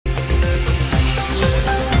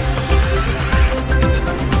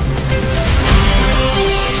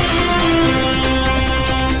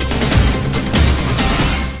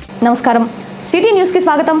నమస్కారం city news కి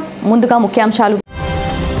స్వాగతం ముందుగా ముఖ్యాంశాలు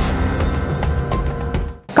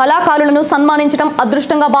కళాకారులను సన్మానించడం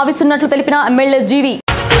అదృష్టంగా భావిస్తున్నట్లు తెలిపిన ఎమ్మెల్యే జీవి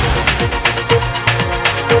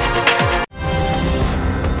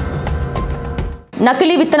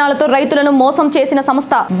నకిలీ విత్తనాలతో రైతులను మోసం చేసిన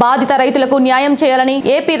సంస్థ బాధిత రైతులకు న్యాయం చేయాలని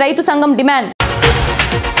ఏపీ రైతు సంఘం డిమాండ్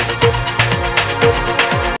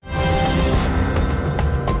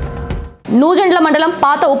నూజెండ్ల మండలం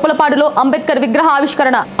పాత ఉప్పలపాడులో అంబేద్కర్ విగ్రహ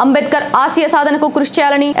ఆవిష్కరణ అంబేద్కర్ ఆశయ సాధనకు కృషి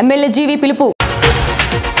చేయాలని ఎమ్మెల్యే జీవి పిలుపు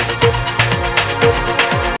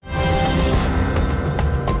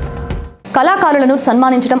కళాకారులను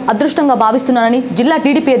సన్మానించడం అదృష్టంగా భావిస్తున్నానని జిల్లా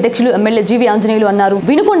టీడీపీ అధ్యక్షులు ఎమ్మెల్యే జీవి ఆంజనేయులు అన్నారు.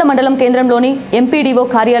 వినుకొండ మండలం కేంద్రంలోని ఎంపీడీఓ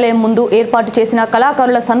కార్యాలయం ముందు ఏర్పాటు చేసిన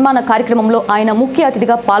కళాకారుల సన్మాన కార్యక్రమంలో ఆయన ముఖ్య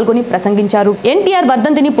అతిథిగా పాల్గొని ప్రసంగించారు. ఎన్టీఆర్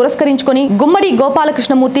వర్ధంతిని పురస్కరించుకొని గుమ్మడి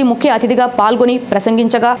గోపాలకృష్ణమూర్తి ముఖ్య అతిథిగా పాల్గొని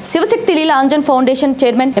ప్రసంగించగా శివశక్తి లీలా అంజన్ ఫౌండేషన్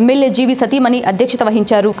చైర్మన్ ఎమ్మెల్యే జీవి సతీమణి అధ్యక్షత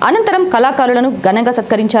వహించారు. అనంతరం కళాకారులను ఘనంగా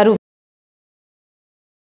సత్కరించారు.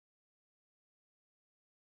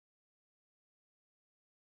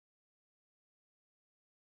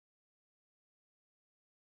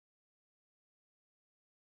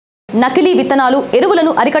 నకిలీ విత్తనాలు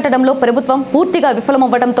ఎరువులను అరికట్టడంలో ప్రభుత్వం పూర్తిగా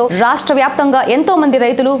విఫలమవ్వడంతో రాష్ట్ర వ్యాప్తంగా ఎంతో మంది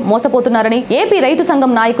రైతులు మోసపోతున్నారని ఏపీ రైతు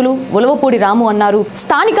సంఘం నాయకులు ఉలవపూడి రాము అన్నారు.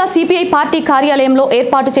 స్థానిక సిపిఐ పార్టీ కార్యాలయంలో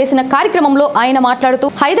ఏర్పాటు చేసిన కార్యక్రమంలో ఆయన మాట్లాడుతూ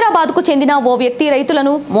హైదరాబాద్ కు చెందిన ఓ వ్యక్తి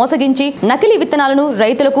రైతులను మోసగించి నకిలీ విత్తనాలను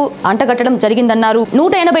రైతులకు అంటగట్టడం జరిగిందన్నారు.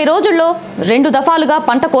 180 రోజుల్లో 2 దఫాలుగా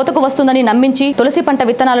పంట కోతకు వస్తుందని నమ్మించి తులసి పంట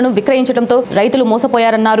విత్తనాలను విక్రయించడంతో రైతులు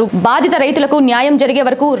మోసపోయారన్నారు. బాధిత రైతులకు న్యాయం జరిగే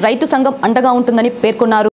వరకు రైతు సంఘం అండగా ఉంటుందని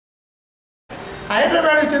పేర్కొన్నారు.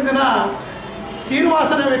 హైదరాబాద్కి చెందిన శ్రీనివాస్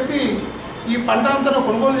అనే వ్యక్తి ఈ పంట అంతా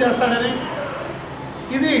కొనుగోలు చేస్తాడని,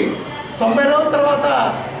 ఇది 90 రోజుల తర్వాత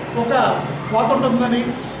ఒక కోత ఉంటుందని,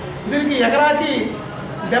 దీనికి ఎకరాకి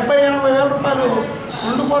 70-80 వేల రూపాయలు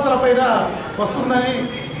 2 కోతల పైన వస్తుందని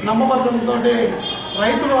నమ్మబలకంతో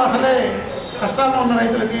రైతులు అసలే కష్టాల్లో ఉన్న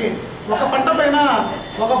రైతులకి ఒక పంట పైన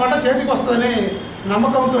ఒక పంట చేతికి వస్తుందని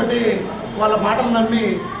నమ్మకంతో వాళ్ళ మాటలు నమ్మి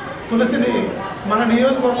తులసిని మన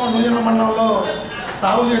నియోజకవర్గం నూజెండ్ల మండలంలో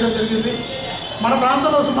సాగు చేయడం జరిగింది. మన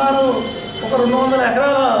ప్రాంతంలో సుమారు ఒక 200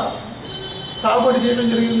 ఎకరాల సాగుబడి చేయడం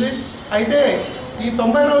జరిగింది. అయితే ఈ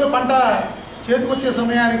 90 రోజుల పంట చేతికొచ్చే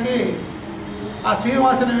సమయానికి ఆ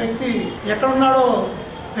శ్రీనివాస్ అనే వ్యక్తి ఎక్కడున్నాడో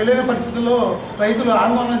తెలియని పరిస్థితుల్లో రైతులు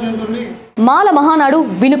ఆందోళన చెందుతుంది. మాల మహానాడు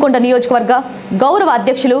వినుకొండ నియోజకవర్గ గౌరవ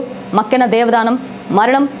అధ్యక్షులు మక్కెన దేవదానం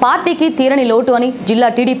మరణం పార్టీకి తీరని లోటు అని జిల్లా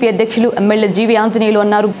టీడీపీ అధ్యక్షులు ఎమ్మెల్యే జీవి ఆంజనేయులు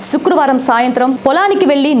అన్నారు. శుక్రవారం సాయంత్రం పొలానికి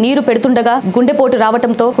వెళ్లి నీరు పెడుతుండగా గుండెపోటు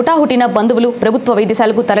రావడంతో హుటాహుటిన బంధువులు ప్రభుత్వ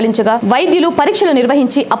వైద్యశాలకు తరలించగా వైద్యులు పరీక్షలు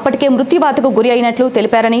నిర్వహించి అప్పటికే మృత్యువాతకు గురి అయినట్లు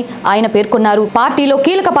తెలిపారని ఆయన పేర్కొన్నారు. పార్టీలో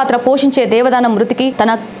కీలక పాత్ర పోషించే దేవదానం మృతికి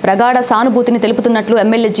తన ప్రగాఢ సానుభూతిని తెలుపుతున్నట్లు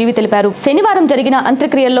ఎమ్మెల్యే జీవి తెలిపారు. శనివారం జరిగిన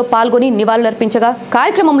అంత్యక్రియల్లో పాల్గొని నివాళులర్పించగా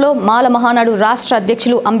కార్యక్రమంలో మాల మహానాడు రాష్ట్ర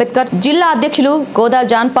అధ్యక్షులు అంబేద్కర్, జిల్లా అధ్యక్షులు గోదా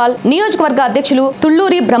జాన్పాల్, నియోజకవర్గ అధ్యక్షులు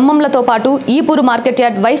తుళ్లూరి బ్రహ్మంలతో పాటు Ipuru market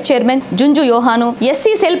yard vice chairman జుంజు యోహాను,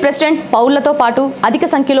 ఎస్సీ సెల్ ప్రెసిడెంట్ పౌళ్లతో పాటు అధిక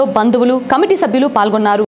సంఖ్యలో బంధువులు, కమిటీ సభ్యులు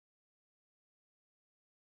పాల్గొన్నారు.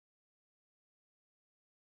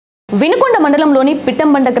 వినుకొండ మండలంలోని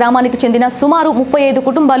పిట్టంబండ గ్రామానికి చెందిన సుమారు 35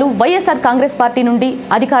 కుటుంబాలు వైఎస్ఆర్ కాంగ్రెస్ పార్టీ నుండి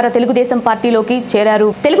అధికార తెలుగుదేశం పార్టీలోకి చేరారు.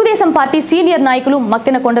 తెలుగుదేశం పార్టీ సీనియర్ నాయకులు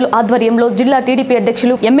మక్కెన కొండలు ఆధ్వర్యంలో జిల్లా టీడీపీ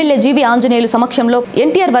అధ్యక్షులు ఎమ్మెల్యే జీవి ఆంజనేయులు సమక్షంలో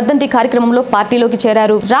ఎన్టీఆర్ వర్ధంతి కార్యక్రమంలో పార్టీలోకి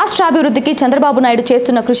చేరారు. రాష్ట్ర అభివృద్ధికి చంద్రబాబు నాయుడు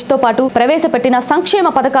చేస్తున్న కృషితో పాటు ప్రవేశపెట్టిన సంక్షేమ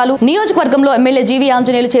పథకాలు, నియోజకవర్గంలో ఎమ్మెల్యే జీవి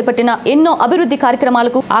ఆంజనేయులు చేపట్టిన ఎన్నో అభివృద్ధి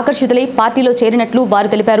కార్యక్రమాలకు ఆకర్షితులై పార్టీలో చేరినట్లు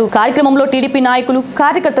వారు తెలిపారు. కార్యక్రమంలో టీడీపీ నాయకులు,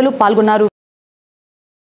 కార్యకర్తలు పాల్గొన్నారు.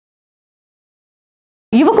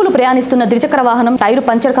 యువకులు ప్రయాణిస్తున్న ద్విచక్ర వాహనం టైరు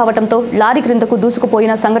పంచర్ కావడంతో లారీ క్రిందకు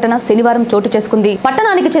దూసుకుపోయిన సంఘటన శనివారం చోటు చేసుకుంది.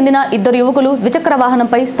 పట్టణానికి చెందిన 2 యువకులు ద్విచక్ర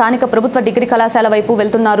వాహనంపై స్థానిక ప్రభుత్వ డిగ్రీ కళాశాల వైపు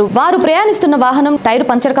వెళ్తున్నారు. వారు ప్రయాణిస్తున్న వాహనం టైరు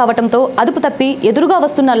పంచర్ కావడంతో అదుపు తప్పి ఎదురుగా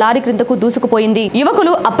వస్తున్న లారీ క్రిందకు దూసుకుపోయింది.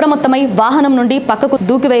 యువకులు అప్రమత్తమై వాహనం నుండి పక్కకు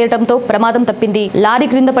దూకివేయడంతో ప్రమాదం తప్పింది. లారీ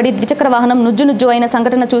క్రింద పడి ద్విచక్ర వాహనం నుజ్జు అయిన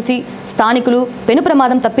సంఘటన చూసి స్థానికులు పెను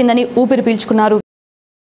ప్రమాదం తప్పిందని ఊపిరి పీల్చుకున్నారు.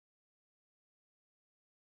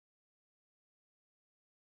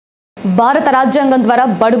 భారత రాజ్యాంగం ద్వారా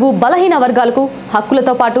బడుగు బలహీన వర్గాలకు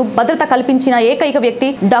హక్కులతో పాటు భద్రత కల్పించిన ఏకైక వ్యక్తి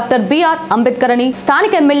డాక్టర్ బిఆర్ అంబేద్కర్ అని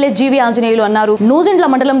స్థానిక ఎమ్మెల్యే జీవి ఆంజనేయులు అన్నారు. నూజెండ్ల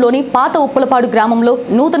మండలంలోని పాత ఉప్పలపాడు గ్రామంలో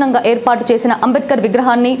నూతనంగా ఏర్పాటు చేసిన అంబేద్కర్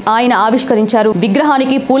విగ్రహాన్ని ఆయన ఆవిష్కరించారు.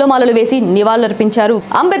 విగ్రహానికి పూలమాలలు వేసి నివాళులర్పించారు.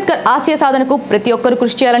 అంబేద్కర్ ఆశయ సాధనకు ప్రతి ఒక్కరూ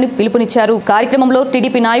కృషి చేయాలని పిలుపునిచ్చారు. కార్యక్రమంలో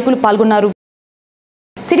టీడీపీ నాయకులు పాల్గొన్నారు.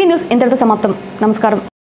 సిటీ న్యూస్ ఇంతటితో సమాప్తం. నమస్కారం.